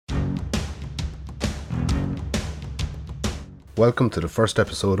Welcome to the first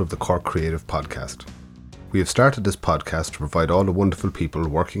episode of the Cork Creative Podcast. We have started this podcast to provide all the wonderful people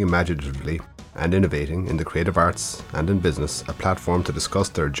working imaginatively and innovating in the creative arts and in business a platform to discuss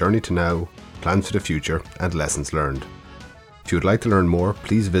their journey to now, plans for the future and lessons learned. If you would like to learn more,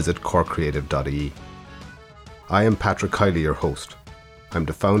 please visit corkcreative.ie. I am Patrick Kiley, your host. I'm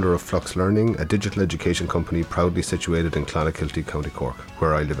the founder of Flux Learning, a digital education company proudly situated in Clonakilty, County Cork,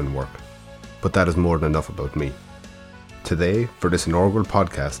 where I live and work. But that is more than enough about me. Today, for this inaugural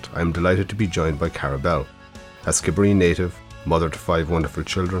podcast, I am delighted to be joined by Cara Bell, a Skibbereen native, mother to 5 wonderful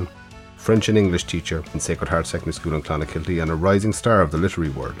children, French and English teacher in Sacred Heart Secondary School in Clonakilty and a rising star of the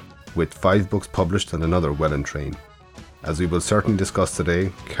literary world, with 5 books published and another well in train. As we will certainly discuss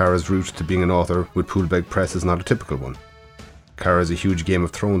today, Cara's route to being an author with Poolbeg Press is not a typical one. Cara is a huge Game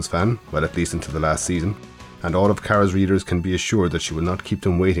of Thrones fan, well at least into the last season, and all of Cara's readers can be assured that she will not keep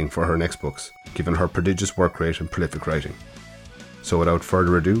them waiting for her next books, given her prodigious work rate and prolific writing. So without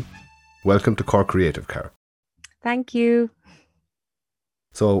further ado, welcome to Cork Creative, Cara. Thank you.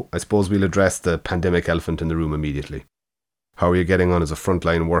 So I suppose we'll address the pandemic elephant in the room immediately. How are you getting on as a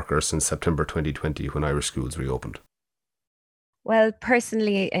frontline worker since September 2020 when Irish schools reopened? Well,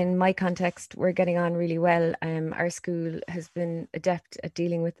 personally, in my context, we're getting on really well. Our school has been adept at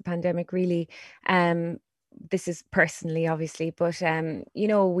dealing with the pandemic, really. This is personally, obviously, but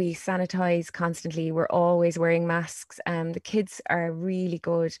we sanitize constantly. We're always wearing masks. The kids are really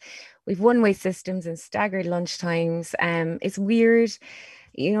good. We've one-way systems and staggered lunchtimes. It's weird,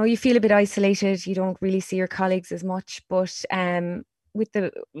 you feel a bit isolated. You don't really see your colleagues as much, but with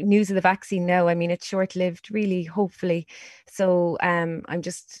the news of the vaccine now, I mean, it's short-lived, really, hopefully. So I'm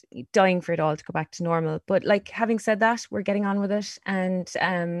just dying for it all to go back to normal. But having said that, we're getting on with it, and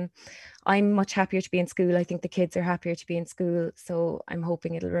I'm much happier to be in school. I think the kids are happier to be in school, so I'm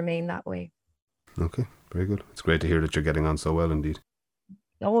hoping it'll remain that way. Okay, very good. It's great to hear that you're getting on so well indeed.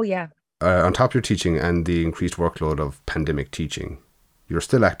 Oh, yeah. On top of your teaching and the increased workload of pandemic teaching, you're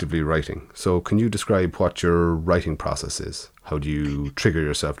still actively writing. So can you describe what your writing process is? How do you trigger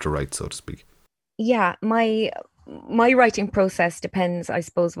yourself to write, so to speak? Yeah, my writing process depends, I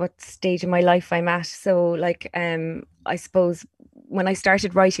suppose, what stage of my life I'm at. So I suppose when I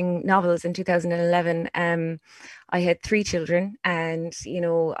started writing novels in 2011, I had 3 children and,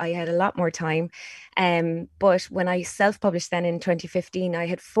 I had a lot more time. But when I self-published then in 2015, I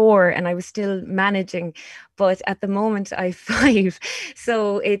had 4 and I was still managing. But at the moment I have 5.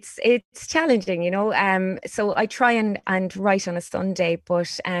 So it's challenging, So I try and write on a Sunday,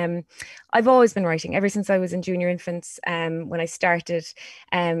 but I've always been writing ever since I was in junior infants. When I started,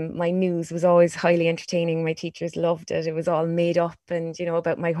 my news was always highly entertaining. My teachers loved it. It was all made up and,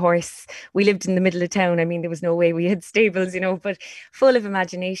 about my horse. We lived in the middle of town. I mean, there was no way we had stables, but full of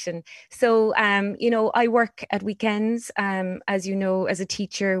imagination. So, I work at weekends. As you know, as a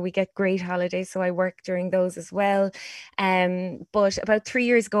teacher, we get great holidays. So I work during those as well. But about 3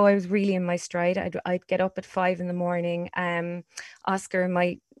 years ago, I was really in my stride. I'd get up at 5 in the morning. Oscar,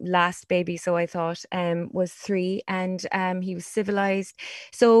 my last baby, so I thought, was 3, and he was civilized.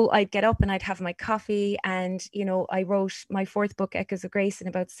 So I'd get up and I'd have my coffee, and I wrote my 4th book, Echoes of Grace, in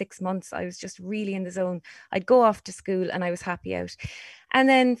about 6 months. I was just really in the zone. I'd go off to school and I was happy out. And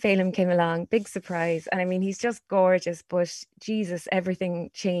then Phelim came along, big surprise. And I mean, he's just gorgeous, but Jesus,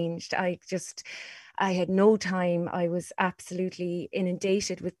 everything changed. I had no time. I was absolutely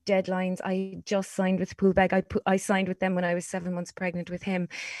inundated with deadlines. I just signed with Poolbeg. I signed with them when I was 7 months pregnant with him.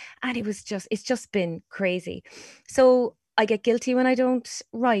 And it's just been crazy. So I get guilty when I don't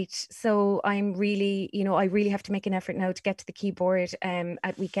write. So I'm really, I really have to make an effort now to get to the keyboard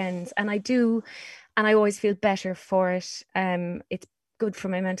at weekends. And I do, and I always feel better for it. It's good for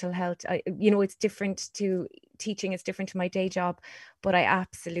my mental health. It's different to teaching, it's different to my day job, but I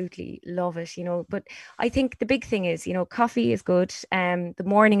absolutely love it, But I think the big thing is, coffee is good. The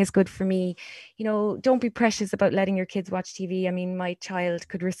morning is good for me. Don't be precious about letting your kids watch TV. I mean, my child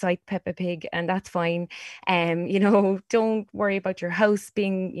could recite Peppa Pig and that's fine. Don't worry about your house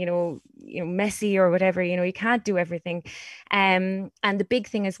being, messy or whatever. You can't do everything. And the big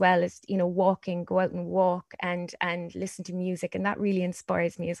thing as well is, walking, go out and walk and listen to music. And that really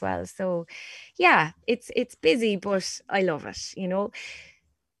inspires me as well. So yeah, it's busy, but I love it,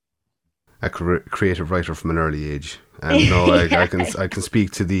 A creative writer from an early age, and no, I can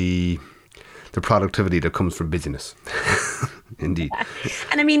speak to the productivity that comes from busyness. Indeed.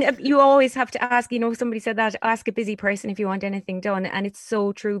 And I mean, you always have to ask, somebody said that, ask a busy person if you want anything done. And it's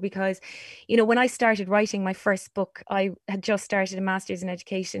so true because, when I started writing my first book, I had just started a master's in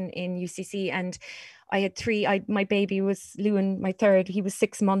education in UCC, and I had 3. My baby was Lewin, my 3rd. He was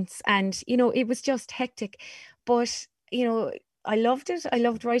 6 months, and it was just hectic. But you know, I loved it. I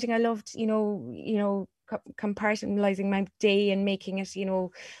loved writing. I loved, compartmentalizing my day and making it,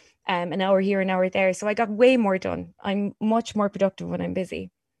 an hour here, an hour there. So I got way more done. I'm much more productive when I'm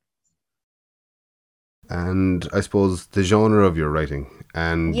busy. And I suppose the genre of your writing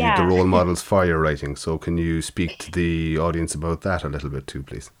and the Yeah. role models for your writing. So can you speak to the audience about that a little bit too,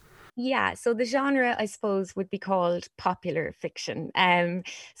 please? Yeah, so the genre, I suppose, would be called popular fiction.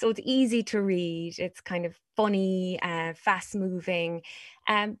 So it's easy to read. It's kind of funny, fast moving,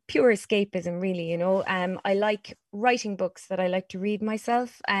 pure escapism, really. I like writing books that I like to read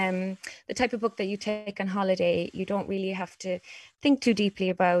myself. The type of book that you take on holiday, you don't really have to think too deeply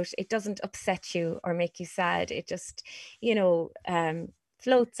about. It doesn't upset you or make you sad. It just, you know, um,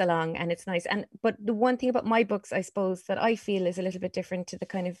 floats along and it's nice. And but the one thing about my books, I suppose, that I feel is a little bit different to the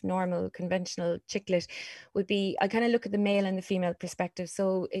kind of normal conventional chick lit would be I kind of look at the male and the female perspective.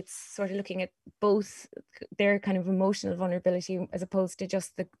 So it's sort of looking at both their kind of emotional vulnerability as opposed to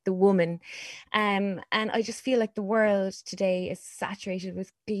just the woman. And I just feel like the world today is saturated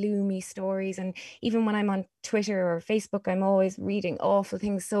with gloomy stories. And even when I'm on Twitter or Facebook, I'm always reading awful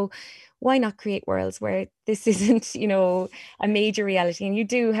things. So why not create worlds where this isn't, a major reality, and you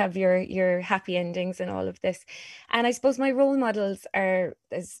do have your happy endings and all of this. And I suppose my role models are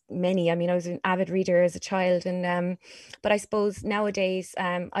as many. I mean, I was an avid reader as a child, and but I suppose nowadays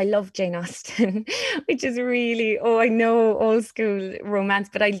I love Jane Austen, which is really, oh, I know, old school romance,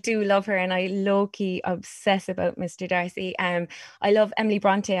 but I do love her, and I low-key obsess about Mr. Darcy. I love Emily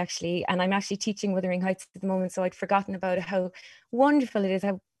Bronte, actually, and I'm actually teaching Wuthering Heights at the moment, so I'd forgotten about how wonderful it is,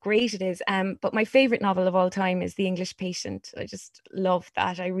 how great it is. But my favorite novel of all time is The English Patient. I just love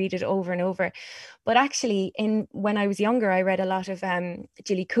that. I read it over and over. But actually, in when I was younger, I read a lot of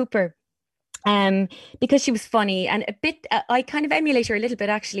Jilly Cooper. Um, because she was funny and a bit, I kind of emulate her a little bit,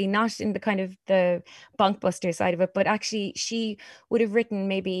 actually, not in the kind of the bunkbuster side of it, but actually, she would have written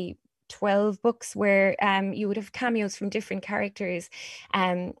maybe 12 books where you would have cameos from different characters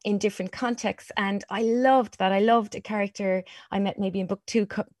in different contexts. And I loved that. I loved a character I met maybe in book two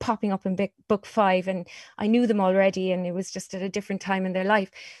popping up in book five, and I knew them already, and it was just at a different time in their life.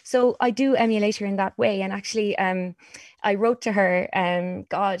 So I do emulate her in that way. And actually, I wrote to her,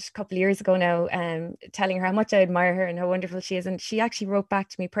 God, a couple of years ago now, telling her how much I admire her and how wonderful she is. And she actually wrote back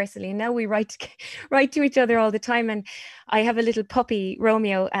to me personally. And now we write to each other all the time. And I have a little puppy,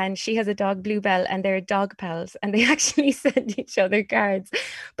 Romeo, and she has a dog, Bluebell, and they're dog pals. And they actually send each other cards.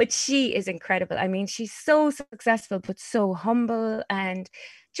 But she is incredible. I mean, she's so successful, but so humble and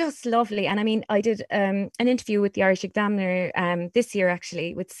just lovely. And I mean, I did an interview with the Irish Examiner this year,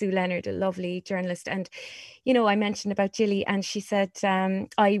 actually, with Sue Leonard, a lovely journalist. And I mentioned about Jilly, and she said,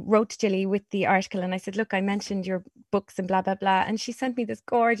 I wrote to Jilly with the article, and I said, look, I mentioned your books and blah, blah, blah. And she sent me this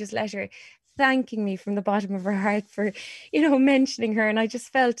gorgeous letter thanking me from the bottom of her heart for, mentioning her. And I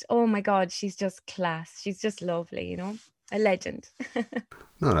just felt, oh my God, she's just class. She's just lovely, a legend.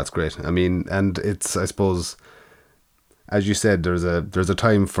 No, that's great. I mean, and it's, I suppose, as you said, there's a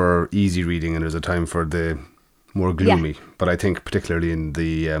time for easy reading and there's a time for the more gloomy. Yeah. But I think particularly in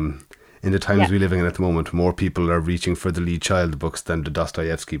the times we living in at the moment, more people are reaching for the Lee Child books than the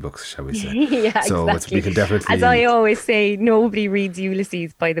Dostoevsky books, shall we say? Yeah, so exactly. We can definitely, as I always say, nobody reads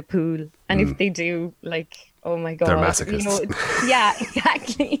Ulysses by the pool, and if they do, like, oh my God, they're masochists. Yeah,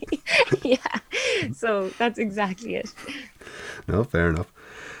 exactly. Yeah, so that's exactly it. No, fair enough.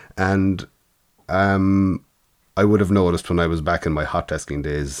 And I would have noticed when I was back in my hot desking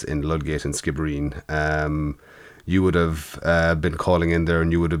days in Ludgate and Skibbereen, you would have been calling in there,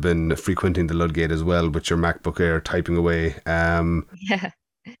 and you would have been frequenting the Ludgate as well with your MacBook Air, typing away. Yeah.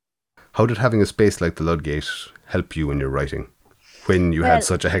 How did having a space like the Ludgate help you in your writing when you had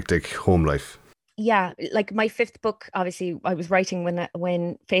such a hectic home life? Yeah, like my fifth book, obviously I was writing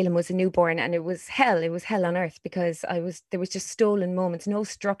when Phelim was a newborn, and it was hell on earth, because there was just stolen moments, no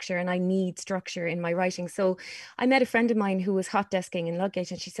structure, and I need structure in my writing. So I met a friend of mine who was hot desking in Ludgate,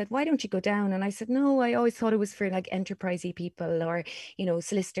 and she said, why don't you go down? And I said, no, I always thought it was for like enterprisey people, or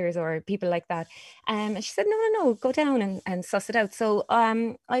solicitors or people like that. And she said, no, go down and suss it out. So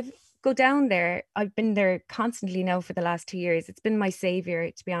I've go down there. I've been there constantly now for the last 2 years. It's been my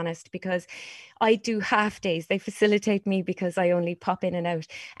savior, to be honest, because I do half days. They facilitate me because I only pop in and out.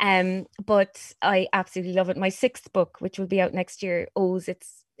 But I absolutely love it. My sixth book, which will be out next year, owes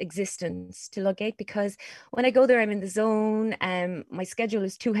its existence to Ludgate, because when I go there, I'm in the zone. My schedule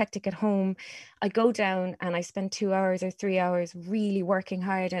is too hectic at home. I go down and I spend 2 hours or 3 hours really working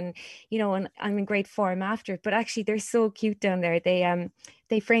hard, and and I'm in great form after it. But actually, they're so cute down there.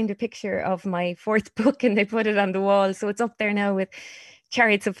 They framed a picture of my fourth book and they put it on the wall, so it's up there now with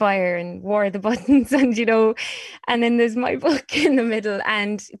Chariots of Fire and War of the Buttons, and and then there's my book in the middle,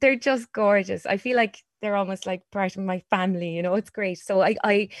 and they're just gorgeous. I feel like they're almost like part of my family, it's great. So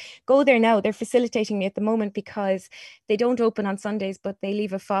I go there now. They're facilitating me at the moment because they don't open on Sundays, but they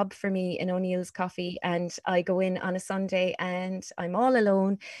leave a fob for me in O'Neill's Coffee, and I go in on a Sunday and I'm all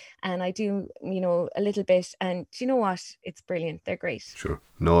alone and I do, a little bit, and do you know what? It's brilliant. They're great. Sure.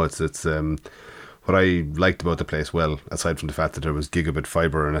 No, it's what I liked about the place, well, aside from the fact that there was gigabit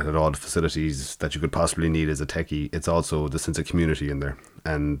fibre and it had all the facilities that you could possibly need as a techie, it's also the sense of community in there.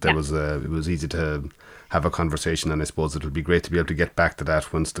 And there was it was easy to have a conversation, and I suppose it'll be great to be able to get back to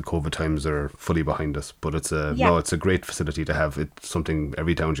that once the COVID times are fully behind us. But it's it's a great facility to have. It's something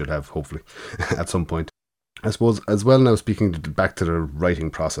every town should have, hopefully, at some point. I suppose as well now, speaking back to the writing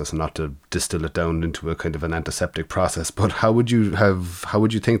process, and not to distill it down into a kind of an antiseptic process, but how would you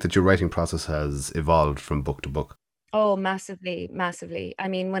think that your writing process has evolved from book to book? Oh, massively, massively. I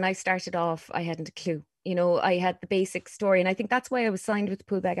mean, when I started off, I hadn't a clue. I had the basic story, and I think that's why I was signed with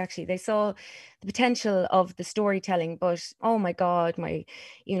Poolbeg. Actually, they saw the potential of the storytelling, but oh my God, my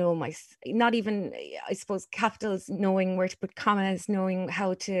not even, I suppose, capitals, knowing where to put commas, knowing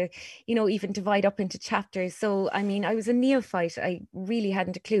how to, even divide up into chapters. So, I mean, I was a neophyte. I really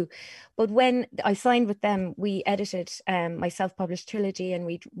hadn't a clue. But when I signed with them, we edited my self-published trilogy and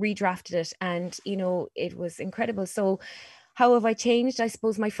we redrafted it, and it was incredible. So how have I changed? I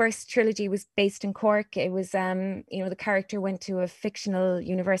suppose my first trilogy was based in Cork. It was, the character went to a fictional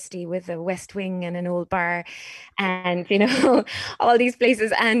university with a West Wing and an old bar, and all these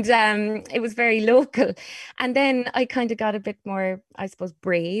places, and it was very local. And then I kind of got a bit more, I suppose,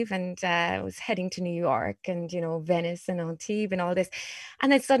 brave, and was heading to New York and Venice and Antibes and all this.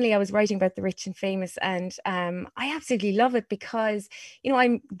 And then suddenly I was writing about the rich and famous, and I absolutely love it because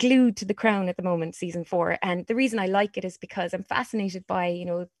I'm glued to The Crown at the moment, season 4, and the reason I like it is because I'm fascinated by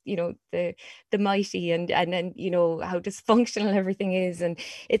the mighty, and then how dysfunctional everything is, and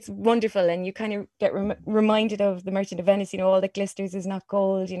it's wonderful. And you kind of get reminded of The Merchant of Venice, all that glisters is not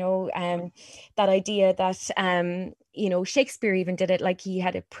gold, that idea that Shakespeare even did it. Like, he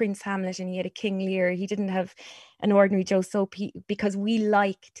had a Prince Hamlet and he had a King Lear. He didn't have an ordinary Joe Soap, because we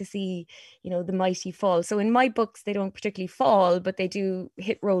like to see the mighty fall. So in my books, they don't particularly fall, but they do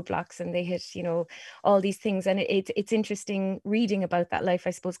hit roadblocks, and they hit all these things. And it's interesting reading about that life, I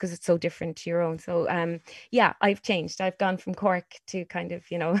suppose, because it's so different to your own. So I've changed. I've gone from Cork to kind of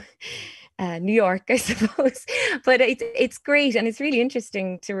New York, I suppose. But it's great, and it's really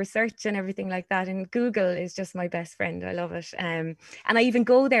interesting to research and everything like that. And Google is just my best friend. I love it. And I even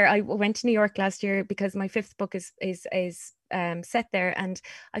go there. I went to New York last year because my 5th book is set there, and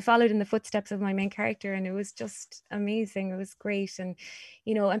I followed in the footsteps of my main character, and it was just amazing. It was great. And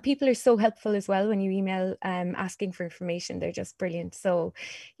and people are so helpful as well when you email asking for information. They're just brilliant. So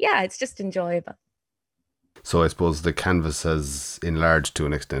yeah, it's just enjoyable. So I suppose the canvas has enlarged to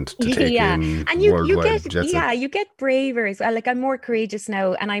an extent to take in and you worldwide. get you get braver as well. Like, I'm more courageous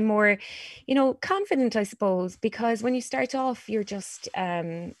now, and I'm more confident, I suppose, because when you start off, you're just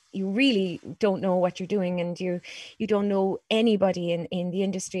you really don't know what you're doing, and you don't know anybody in the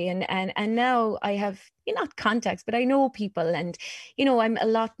industry, and now I have not contacts, but I know people, and I'm a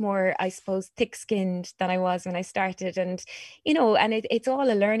lot more, I suppose, thick-skinned than I was when I started, and and it's all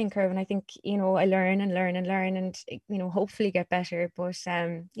a learning curve, and I think I learn and learn and learn, and hopefully get better. But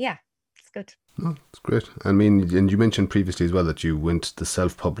it's good. Oh, it's great. I mean, and you mentioned previously as well that you went the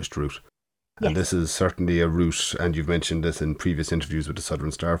self-published route. And this is certainly a route, and you've mentioned this in previous interviews with the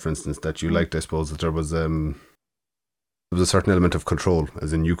Southern Star, for instance, that you liked, I suppose, that there was a certain element of control,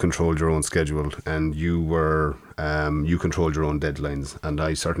 as in you controlled your own schedule, and you controlled your own deadlines. And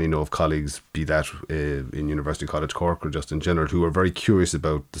I certainly know of colleagues, be that in University College Cork or just in general, who are very curious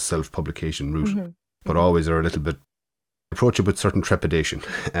about the self-publication route, but always are a little bit approach it with certain trepidation.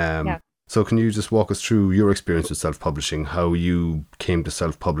 So can you just walk us through your experience with self-publishing, how you came to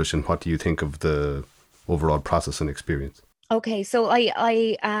self-publish, and what do you think of the overall process and experience? Okay, so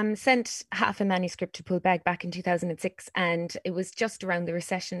I sent half a manuscript to Poolbeg back in 2006, and it was just around the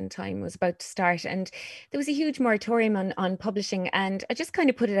recession time was about to start, and there was a huge moratorium on publishing, and I just kind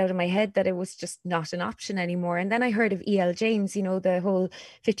of put it out of my head that it was just not an option anymore. And then I heard of E.L. James, the whole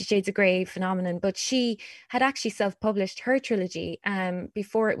 50 Shades of Grey phenomenon, but she had actually self-published her trilogy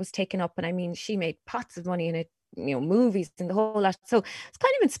before it was taken up, and I mean, she made pots of money in it movies and the whole lot. So it's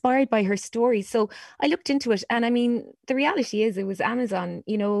kind of inspired by her story. So I looked into it, and I mean, the reality is it was Amazon.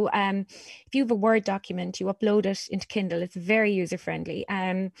 If you have a Word document, you upload it into Kindle. It's very user friendly.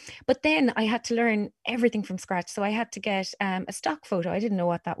 But then I had to learn everything from scratch. So I had to get a stock photo. I didn't know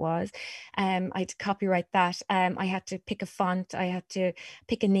what that was. I had to copyright that. I had to pick a font. I had to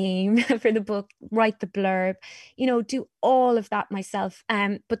pick a name for the book, write the blurb, do all of that myself.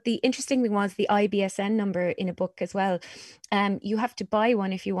 But the interesting thing was the IBSN number in a book as well. You have to buy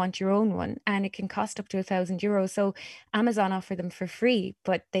one if you want your own one, and it can cost up to €1,000. So Amazon offer them for free,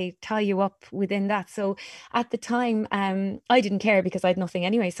 but they tie you up within that. So at the time, I didn't care because I had nothing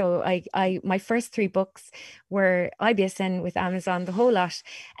anyway. So my first 3 books were IBSN with Amazon, the whole lot.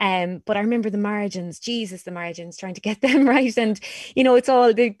 But I remember the margins, Jesus, the margins, trying to get them right. And, it's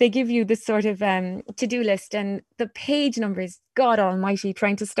all, they give you this sort of to-do list, and the page numbers, God almighty,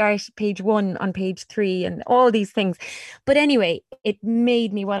 trying to start page 1 on page 3 and all these things. But anyway, it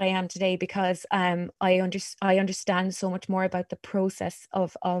made me what I am today because I understand so much more about the process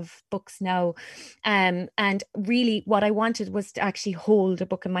of books now. And really what I wanted was to actually hold a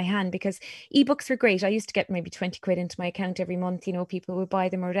book in my hand, because ebooks were great. I used to get maybe 20 quid into my account every month, people would buy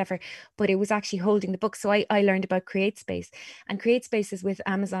them or whatever, but it was actually holding the book. So I learned about CreateSpace, and CreateSpace is with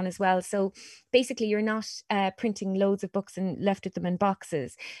Amazon as well. So basically you're not printing loads of books and left with them in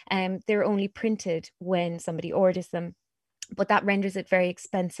boxes. They're only printed when somebody orders them, but that renders it very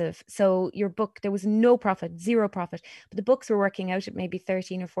expensive. So your book, there was no profit, zero profit, but the books were working out at maybe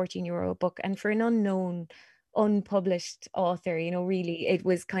 13 or 14 euro a book. And for an unknown, unpublished author, really, it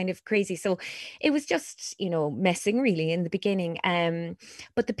was kind of crazy. So it was just, messing really in the beginning.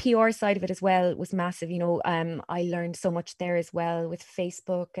 But the PR side of it as well was massive. I learned so much there as well with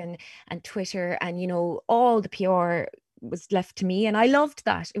Facebook and Twitter, and, all the PR was left to me, and I loved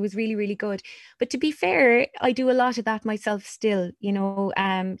that. It was really, really good. But to be fair, I do a lot of that myself still.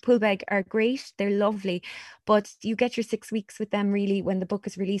 Poolbeg are great, they're lovely, but you get your 6 weeks with them really when the book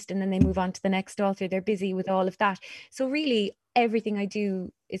is released, and then they move on to the next author. They're busy with all of that. So really everything I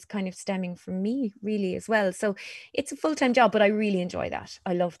do is kind of stemming from me really as well. So it's a full-time job, but I really enjoy that.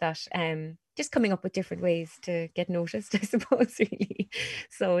 I love that. Just coming up with different ways to get noticed, I suppose, really.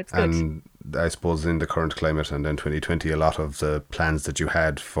 So it's good. And I suppose in the current climate and in 2020, a lot of the plans that you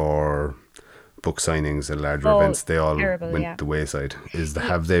had for book signings and larger events, they all went the wayside.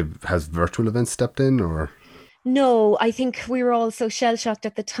 Has virtual events stepped in, or? No, I think we were all so shell-shocked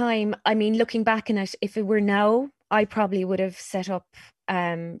at the time. I mean, looking back on it, if it were now, I probably would have set up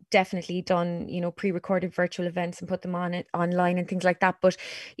definitely done, pre-recorded virtual events and put them on it online and things like that. But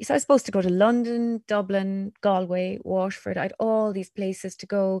so I was supposed to go to London, Dublin, Galway, Waterford. I had all these places to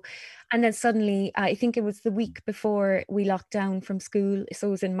go. And then suddenly, I think it was the week before we locked down from school, so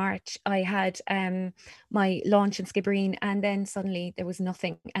it was in March, I had my launch in Skibbereen, and then suddenly there was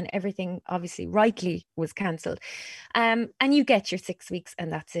nothing, and everything obviously rightly was cancelled. And you get your 6 weeks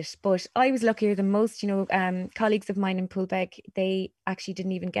and that's it. But I was luckier than most. Colleagues of mine in Poolbeg, they actually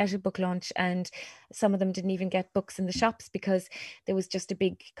didn't even get a book launch, and some of them didn't even get books in the shops because there was just a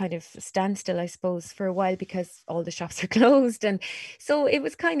big kind of standstill, I suppose, for a while because all the shops are closed. And so it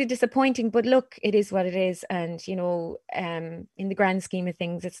was kind of disappointing, but look, it is what it is. And in the grand scheme of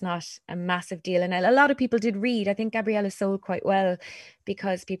things, it's not a massive deal. And a lot of people did read. I think Gabriella sold quite well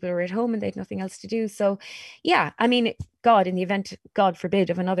because people were at home and they had nothing else to do. So yeah, I mean, in the event, God forbid,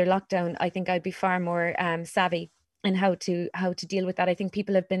 of another lockdown, I think I'd be far more savvy and how to deal with that. I think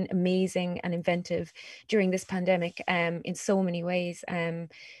people have been amazing and inventive during this pandemic in so many ways. And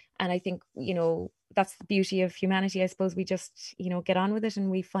I think, that's the beauty of humanity. I suppose we just, get on with it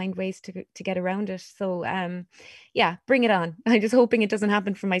and we find ways to get around it. So yeah, bring it on. I'm just hoping it doesn't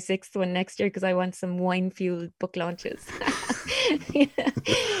happen for my 6th one next year, because I want some wine-fueled book launches.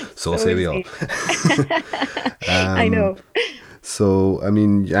 So say we all. I know. So, I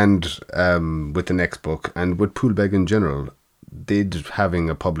mean, and with the next book and with Poolbeg in general, did having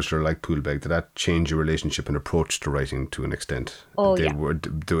a publisher like Poolbeg, did that change your relationship and approach to writing to an extent?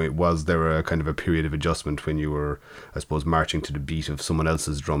 Was there a kind of a period of adjustment when you were, I suppose, marching to the beat of someone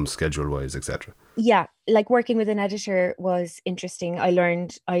else's drum, schedule-wise, etc.? Yeah, like working with an editor was interesting. I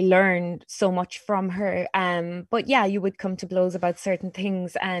learned so much from her. But yeah, you would come to blows about certain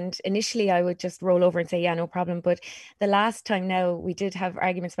things, and initially I would just roll over and say, yeah, no problem. But the last time now, we did have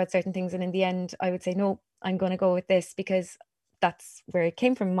arguments about certain things, and in the end I would say, no, I'm going to go with this, because that's where it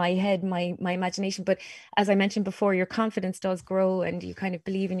came from, my head, my imagination. But as I mentioned before, your confidence does grow and you kind of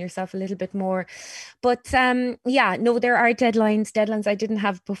believe in yourself a little bit more. But yeah, no, there are deadlines I didn't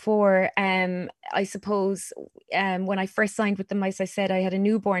have before. I suppose when I first signed with them, as I said, I had a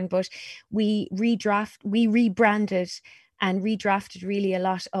newborn, but we rebranded and redrafted really a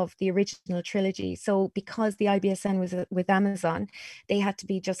lot of the original trilogy. So because the IBSN was with Amazon, they had to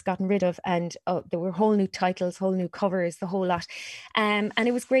be just gotten rid of, and there were whole new titles, whole new covers, the whole lot. And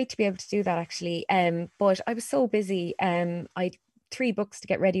it was great to be able to do that, actually. But I was so busy. I 3 books to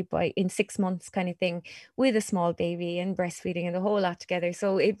get ready by in 6 months kind of thing, with a small baby and breastfeeding and the whole lot together.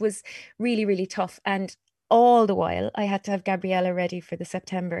 So it was really, really tough. And all the while I had to have Gabriella ready for the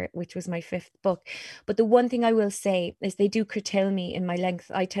September, which was my 5th book. But the one thing I will say is they do curtail me in my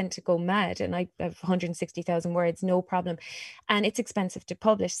length. I tend to go mad, and I have 160,000 words, no problem. And it's expensive to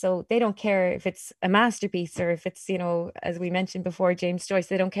publish. So they don't care if it's a masterpiece or if it's, as we mentioned before, James Joyce,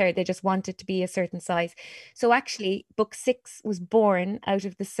 they don't care. They just want it to be a certain size. So actually book 6 was born out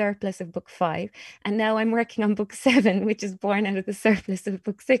of the surplus of book 5. And now I'm working on book 7, which is born out of the surplus of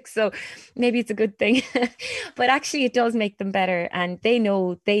book 6. So maybe it's a good thing. But actually it does make them better, and they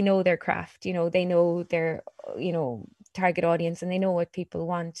know their craft, they know their target audience, and they know what people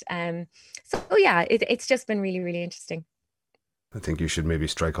want. So yeah, it's just been really, really interesting. I think you should maybe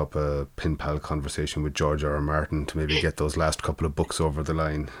strike up a pen pal conversation with George R. R. Martin to maybe get those last couple of books over the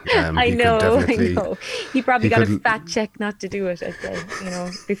line. I know. He probably got a fat check not to do it, I'd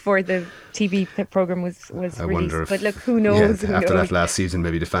say, before the TV program was released. But look, who knows? Yeah, after that last season,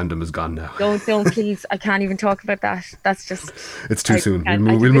 maybe the fandom is gone now. Don't, please. I can't even talk about that. That's just... It's too soon.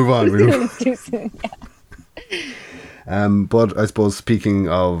 We'll move on. It's too soon, yeah. But I suppose, speaking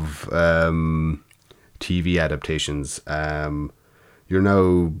of TV adaptations, you're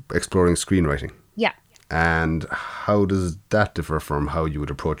now exploring screenwriting. Yeah. And how does that differ from how you would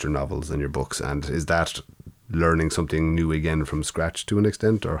approach your novels and your books? And is that learning something new again from scratch to an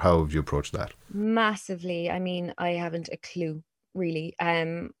extent, or how have you approached that? Massively. I mean, I haven't a clue, really.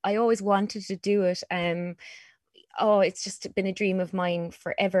 I always wanted to do it. It's just been a dream of mine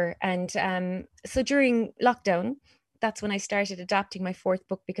forever. And so during lockdown, that's when I started adapting my 4th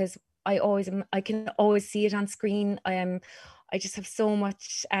book, because I can always see it on screen. I just have so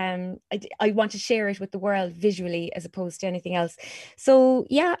much, I want to share it with the world visually as opposed to anything else. So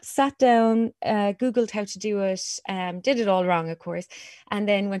yeah, sat down, Googled how to do it, did it all wrong, of course, and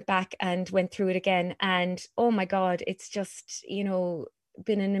then went back and went through it again. And oh my God, it's just,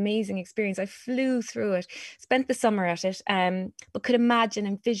 been an amazing experience. I flew through it, spent the summer at it, but could imagine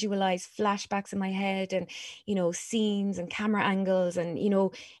and visualize flashbacks in my head, and scenes and camera angles, and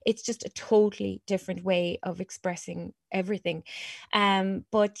it's just a totally different way of expressing everything.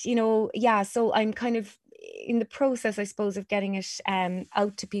 But so I'm kind of in the process, I suppose, of getting it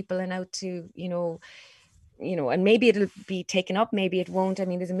out to people and out to and maybe it'll be taken up, maybe it won't. I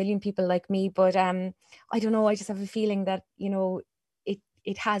mean, there's a million people like me, but I don't know, I just have a feeling that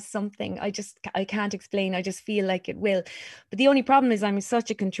it has something. I can't explain. I just feel like it will. But the only problem is I'm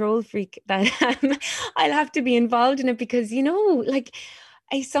such a control freak that I'll have to be involved in it, because,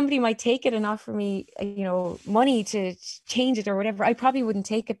 somebody might take it and offer me, money to change it or whatever. I probably wouldn't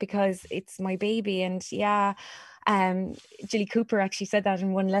take it because it's my baby. And yeah, Jilly Cooper actually said that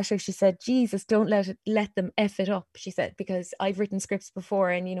in one letter. She said, Jesus, don't let them F it up, she said, because I've written scripts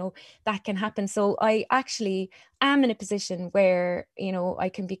before, and that can happen. So I actually am in a position where I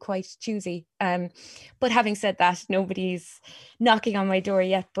can be quite choosy, but having said that, nobody's knocking on my door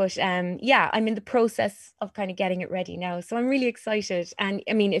yet. But I'm in the process of kind of getting it ready now, so I'm really excited. And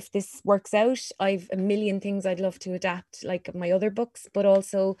I mean, if this works out, I've a million things I'd love to adapt, like my other books, but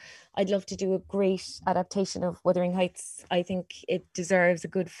also I'd love to do a great adaptation of Wuthering Heights. I think it deserves a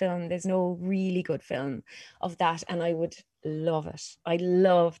good film. There's no really good film of that, and I would love it. I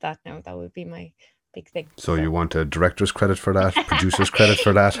love that. Now that would be my big thing. So you want a director's credit for that, producer's credit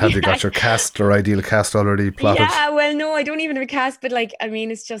for that? Have you got your cast or ideal cast already plotted? Yeah, well, no, I don't even have a cast, but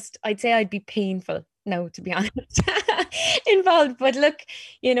it's just, I'd say I'd be painful now, to be honest, involved. But look,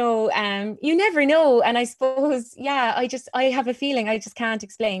 you never know. And I suppose, I have a feeling, I just can't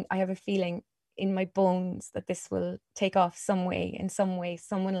explain. I have a feeling in my bones that this will take off in some way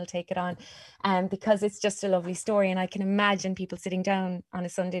someone will take it on, because it's just a lovely story, and I can imagine people sitting down on a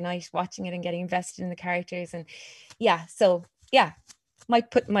Sunday night watching it and getting invested in the characters. And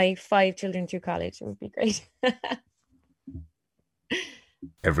might put my 5 children through college. It would be great.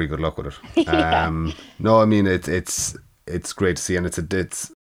 Every good luck with it. No, I mean, it's great to see, and it's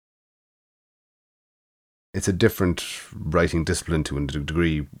it's a different writing discipline to a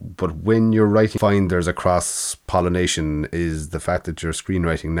degree, but when you're writing, find there's a cross pollination. Is the fact that you're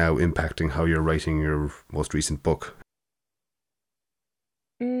screenwriting now impacting how you're writing your most recent book?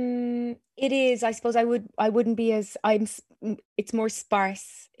 It is. I suppose I wouldn't be as it's more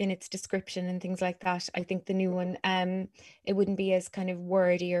sparse in its description and things like that. I think the new one, it wouldn't be as kind of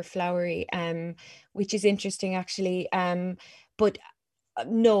wordy or flowery, which is interesting actually. But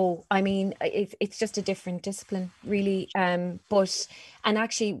no, I mean it's just a different discipline really, but and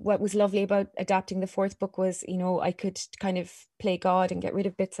actually what was lovely about adapting the fourth book was, I could kind of play God and get rid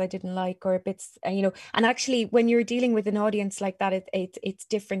of bits I didn't like, or bits, and actually when you're dealing with an audience like that, it's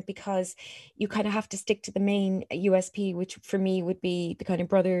different because you kind of have to stick to the main USP, which for me would be the kind of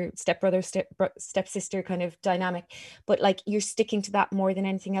stepbrother stepsister kind of dynamic, but like you're sticking to that more than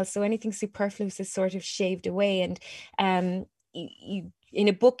anything else, so anything superfluous is sort of shaved away. And you in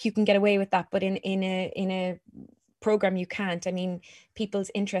a book you can get away with that, but in a program you can't. I mean,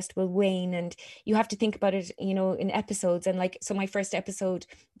 people's interest will wane, and you have to think about it, in episodes. And like, so my first episode,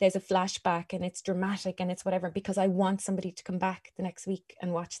 there's a flashback and it's dramatic and it's whatever, because I want somebody to come back the next week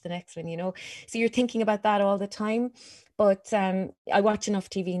and watch the next one, so you're thinking about that all the time. But I watch enough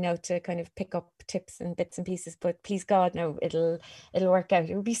TV now to kind of pick up tips and bits and pieces, but please God, no, it'll work out.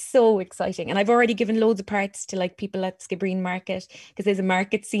 It would be so exciting. And I've already given loads of parts to like people at Skibbereen Market, because there's a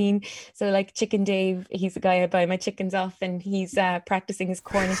market scene. So like Chicken Dave, he's the guy I buy my chickens off, and he's practicing his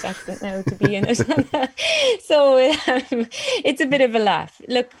Cornish accent now to be in it. So it's a bit of a laugh.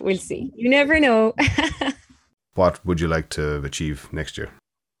 Look, we'll see. You never know. What would you like to achieve next year?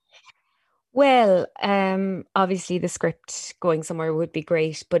 Well, obviously the script going somewhere would be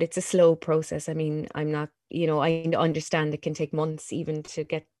great, but it's a slow process. I mean, I'm not, I understand it can take months even to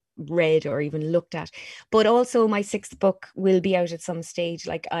get read or even looked at. But also my sixth book will be out at some stage.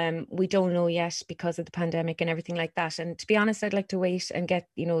 Like, we don't know yet because of the pandemic and everything like that. And to be honest, I'd like to wait and get,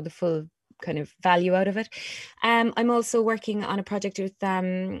 the full kind of value out of it. I'm also working on a project with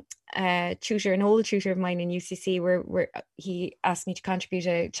an old tutor of mine in UCC, where he asked me to contribute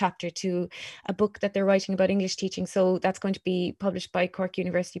a chapter to a book that they're writing about English teaching. So that's going to be published by Cork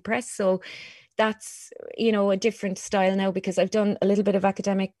University Press. So that's, a different style now, because I've done a little bit of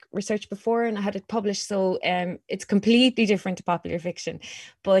academic research before and I had it published. So it's completely different to popular fiction,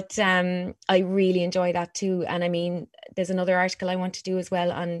 but I really enjoy that too. And I mean, there's another article I want to do as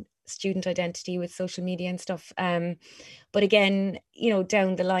well on student identity with social media and stuff. But again,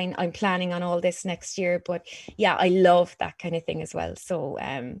 down the line, I'm planning on all this next year. But yeah, I love that kind of thing as well. So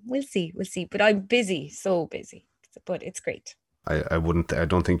we'll see. But I'm busy, so busy. But it's great. I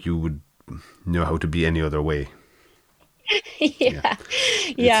don't think you would know how to be any other way. Yeah,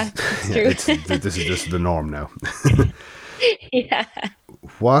 it's true. This is just the norm now. Yeah.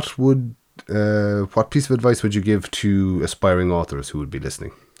 What piece of advice would you give to aspiring authors who would be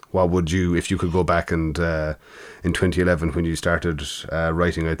listening? What would you, if you could go back and in 2011 when you started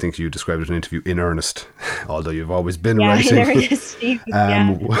writing, I think you described it in an interview, in earnest, although you've always been writing. In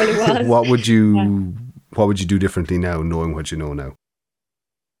earnest. What would you do differently now, knowing what you know now?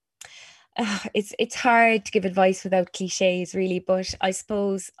 It's hard to give advice without cliches, really, but I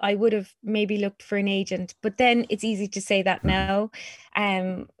suppose I would have maybe looked for an agent, but then it's easy to say that now.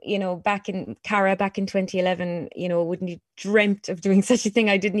 Back in 2011, wouldn't you dreamt of doing such a thing?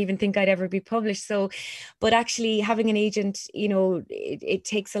 I didn't even think I'd ever be published. So, but actually having an agent, it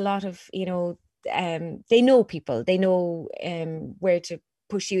takes a lot of, they know people, they know where to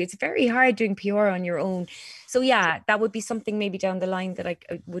push you. It's very hard doing PR on your own. So yeah, that would be something maybe down the line that I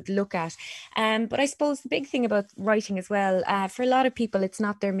would look at. But I suppose the big thing about writing as well, for a lot of people, it's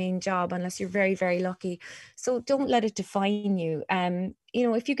not their main job unless you're very, very lucky. So don't let it define you.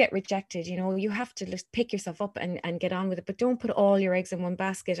 If you get rejected, you have to just pick yourself up and get on with it, but don't put all your eggs in one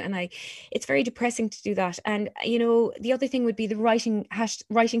basket. And it's very depressing to do that. And, the other thing would be the writing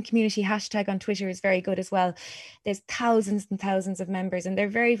community hashtag on Twitter is very good as well. There's thousands and thousands of members and they're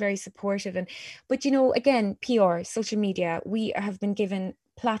very, very supportive. But again, PR, social media, we have been given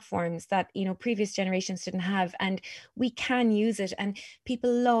platforms that previous generations didn't have, and we can use it, and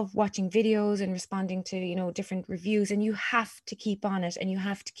people love watching videos and responding to different reviews, and you have to keep on it and you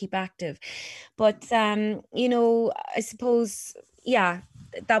have to keep active. But I suppose, yeah,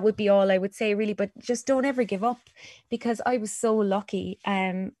 that would be all I would say, really. But just don't ever give up, because I was so lucky,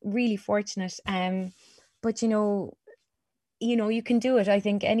 really fortunate, but you can do it. I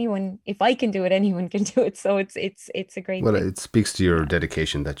think anyone, if I can do it, anyone can do it. So it's a great thing. It speaks to your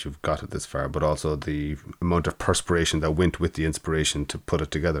dedication that you've got it this far, but also the amount of perspiration that went with the inspiration to put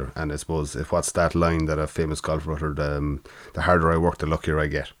it together. And I suppose, what's that line that a famous golfer uttered, the harder I work, the luckier I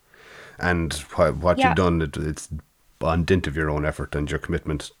get. And what Yeah. you've done, it's on dint of your own effort and your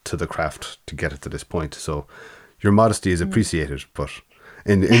commitment to the craft to get it to this point. So your modesty is appreciated, but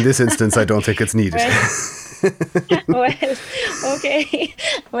in this instance, I don't think it's needed. Well, okay.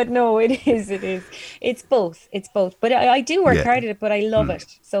 But no, it is. It's both. But I do work Yeah. hard at it, but I love it.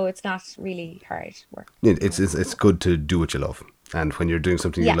 So it's not really hard work. It's good to do what you love. And when you're doing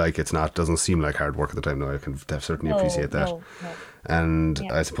something you Yeah. like, doesn't seem like hard work at the time. No, I can certainly No, appreciate that. no. And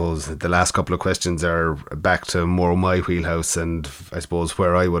Yeah. I suppose the last couple of questions are back to more my wheelhouse, and I suppose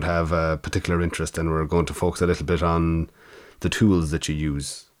where I would have a particular interest, and we're going to focus a little bit on the tools that you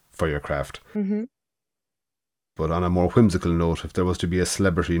use for your craft. Mm-hmm. But on a more whimsical note, if there was to be a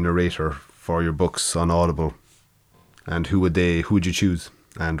celebrity narrator for your books on Audible, and who would you choose,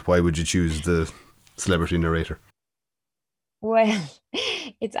 and why would you choose the celebrity narrator? Well,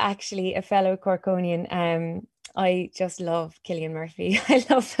 it's actually a fellow Corkonian. I just love Cillian Murphy. I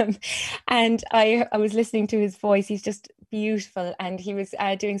love him, and I was listening to his voice. He's just beautiful, and he was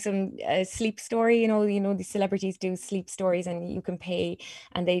doing some sleep story. The celebrities do sleep stories, and you can pay,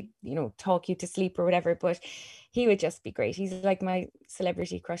 and they talk you to sleep or whatever. But he would just be great. He's like my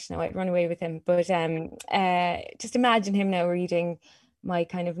celebrity crush now. I'd run away with him. But just imagine him now reading my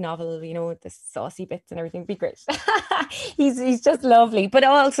kind of novel, with the saucy bits and everything. Would be great. He's just lovely, but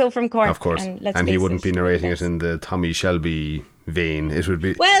also from Cork. Of course, and he wouldn't be narrating it in the Tommy Shelby vein. It would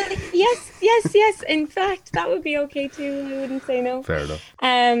be yes. In fact, that would be okay too. I wouldn't say no. Fair enough.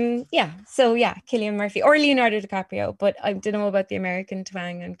 So Cillian Murphy or Leonardo DiCaprio, but I don't know about the American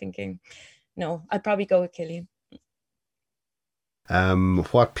twang. I'm thinking, no, I'd probably go with Cillian.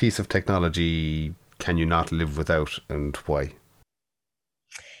 What piece of technology can you not live without, and why?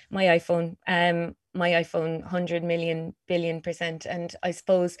 My iPhone, 100 million billion %. And I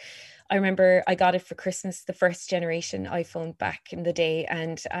suppose I remember I got it for Christmas, the first generation iPhone back in the day.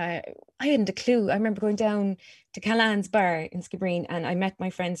 And I hadn't a clue. I remember going down to Callan's bar in Skibbereen, and I met my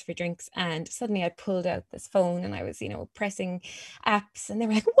friends for drinks, and suddenly I pulled out this phone and I was, pressing apps, and they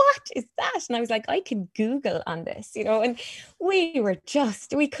were like, "What is that?" And I was like, "I can Google on this," and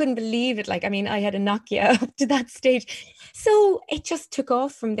we couldn't believe it. Like, I mean, I had a Nokia up to that stage. So it just took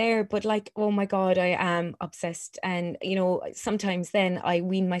off from there. But like, oh my God, I am obsessed. And, sometimes then I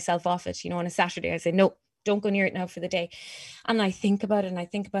wean myself off it, on a Saturday. I say, no, don't go near it now for the day. And I think about it and I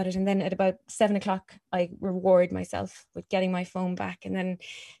think about it. And then at about 7:00, I reward myself with getting my phone back, and then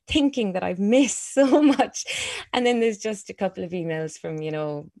thinking that I've missed so much. And then there's just a couple of emails from,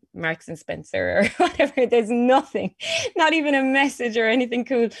 Marks and Spencer or whatever. There's nothing, not even a message or anything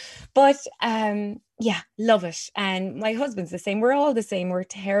cool. But love it. And my husband's the same. We're all the same. We're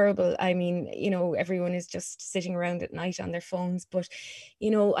terrible. I mean, everyone is just sitting around at night on their phones. But,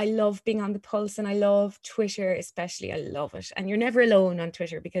 I love being on the pulse, and I love Twitter especially. I love it. And you're never alone on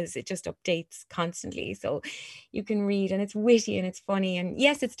Twitter because it just updates constantly. So you can read, and it's witty and it's funny. And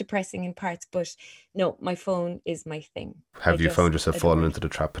yes, it's depressing in parts, but no, my phone is my thing. Have you found yourself falling into the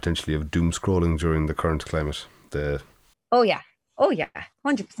trap potentially of doom scrolling during the current climate? Oh yeah,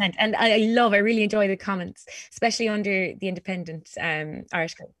 100%. And I really enjoy the comments, especially under the Independent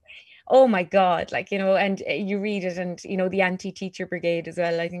article. Oh my God, and you read it, and the anti-teacher brigade as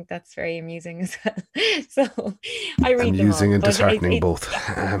well. I think that's very amusing as well. So I read amusing them all, and disheartening both.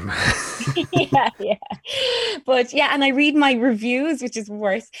 Yeah. But and I read my reviews, which is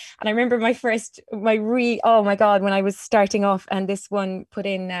worse. And I remember oh my God, when I was starting off, and this one put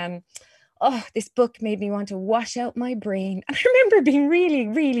in this book made me want to wash out my brain. And I remember being really,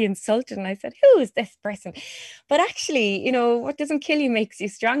 really insulted. And I said, who is this person? But actually, what doesn't kill you makes you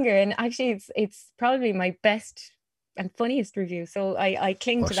stronger. And actually, it's probably my best and funniest review. So I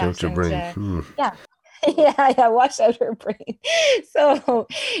cling to that. Wash out your brain. Wash out her brain. So,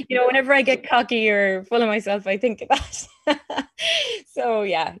 whenever I get cocky or full of myself, I think of that. So,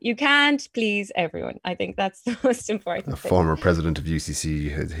 you can't please everyone. I think that's the most important thing. Former president of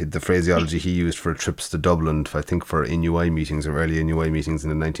UCC, the phraseology he used for trips to Dublin, I think for INUI meetings or early INUI meetings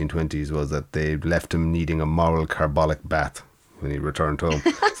in the 1920s, was that they left him needing a moral carbolic bath when he returned home.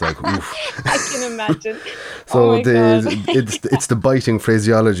 It's like, oof. I can imagine. So it's the biting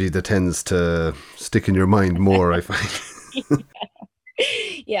phraseology that tends to stick in your mind more, I find.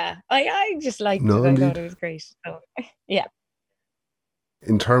 I just liked it. I thought it was great. So, yeah.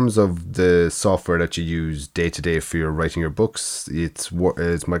 In terms of the software that you use day to day for your writing your books, it's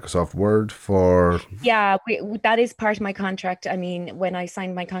Microsoft Word for... Yeah, that is part of my contract. I mean, when I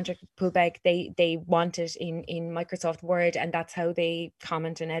signed my contract with Poolbeg, they want it in Microsoft Word, and that's how they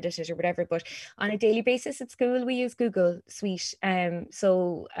comment and edit it or whatever. But on a daily basis at school, we use Google Suite.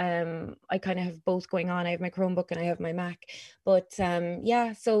 So I kind of have both going on. I have my Chromebook and I have my Mac. But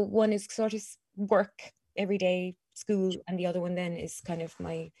yeah, so one is sort of work every day, school, and the other one then is kind of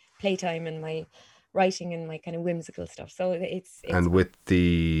my playtime and my writing and my kind of whimsical stuff. So it's And with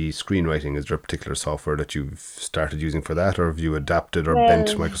the screenwriting, is there a particular software that you've started using for that, or have you adapted or bent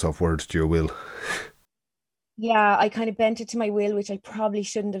Microsoft Word to your will? Yeah, I kind of bent it to my will, which I probably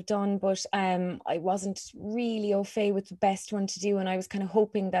shouldn't have done, but I wasn't really au fait with the best one to do, and I was kind of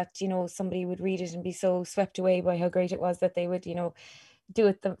hoping that, you know, somebody would read it and be so swept away by how great it was that they would, you know, do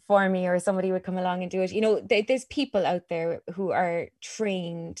it for me, or somebody would come along and do it. You know, there's people out there who are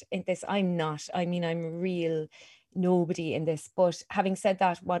trained in this. I'm not. I mean, I'm real nobody in this. But having said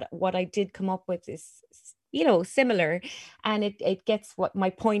that, what I did come up with is, you know, similar, and it gets what my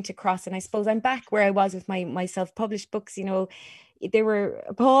point across. And I suppose I'm back where I was with my self-published books. You know, they were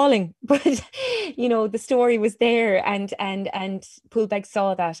appalling, but you know, the story was there, and Poolbeg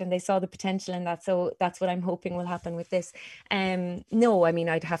saw that, and they saw the potential in that. So that's what I'm hoping will happen with this. No, I mean,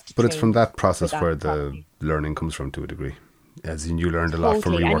 I'd have to. But it's from that process where the learning comes from, to a degree. As in, you learned a lot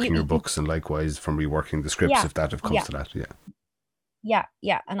from reworking your books, and likewise from reworking the scripts, if that comes to that. Yeah.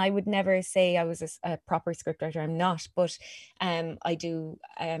 And I would never say I was a proper scriptwriter. I'm not, but I do.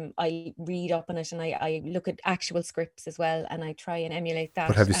 I read up on it, and I look at actual scripts as well, and I try and emulate that.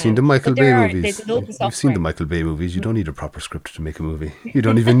 But have you seen the Michael Bay movies? You've seen the Michael Bay movies. You don't need a proper script to make a movie. You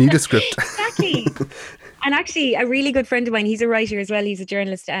don't even need a script. Exactly. And actually, a really good friend of mine, he's a writer as well. He's a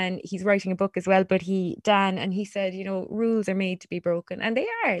journalist, and he's writing a book as well. But Dan, and he said, you know, rules are made to be broken, and they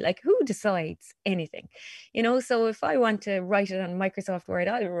are. Like, who decides anything? You know, so if I want to write it on Microsoft Word,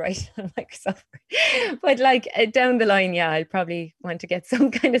 I'll write it on Microsoft Word. But like down the line, yeah, I'll probably want to get some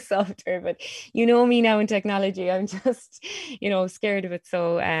kind of software. But you know me now in technology, I'm just, you know, scared of it.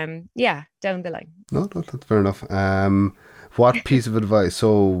 So yeah, down the line. No, that's fair enough. What piece of advice?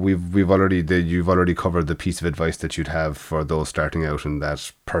 So you've already covered the piece of advice that you'd have for those starting out, and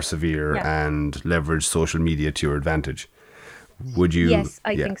that persevere and leverage social media to your advantage. Would you? Yes,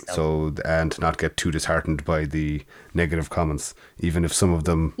 I think so. And not get too disheartened by the negative comments, even if some of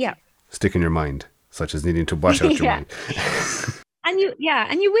them stick in your mind, such as needing to wash out your mind. And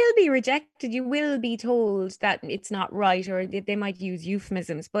you will be rejected. You will be told that it's not right, or they might use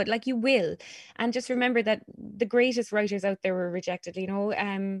euphemisms, but like, you will. And just remember that the greatest writers out there were rejected. You know,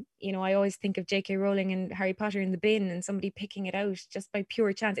 I always think of J.K. Rowling and Harry Potter in the bin, and somebody picking it out just by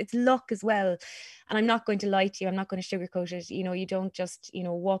pure chance. It's luck as well. And I'm not going to lie to you. I'm not going to sugarcoat it. You know, you don't just, you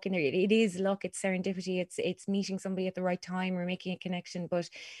know, walk in there. It is luck. It's serendipity. It's meeting somebody at the right time or making a connection. But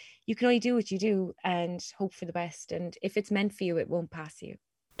you can only do what you do and hope for the best. And if it's meant for you, it won't pass you.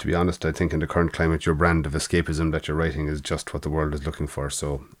 To be honest, I think in the current climate, your brand of escapism that you're writing is just what the world is looking for.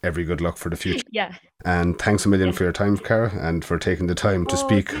 So every good luck for the future. Yeah. And thanks a million for your time, Cara, and for taking the time to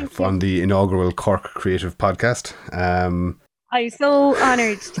speak on the inaugural Cork Creative Podcast. I'm so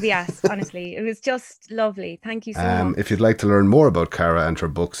honoured to be asked, honestly. It was just lovely. Thank you so much. If you'd like to learn more about Cara and her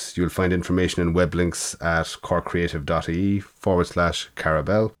books, you'll find information and web links at corkcreative.ie/Cara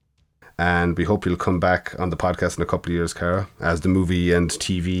Bell. And we hope you'll come back on the podcast in a couple of years, Cara, as the movie and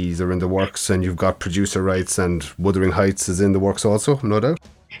TVs are in the works, and you've got producer rights, and Wuthering Heights is in the works also, no doubt.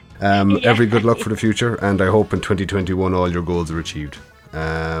 Every good luck for the future, and I hope in 2021 all your goals are achieved.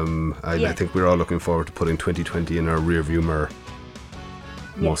 I think we're all looking forward to putting 2020 in our rearview mirror.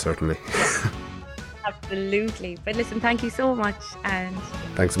 Most certainly. Absolutely. But listen, thank you so much. And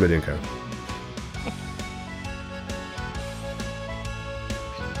thanks a million, Cara.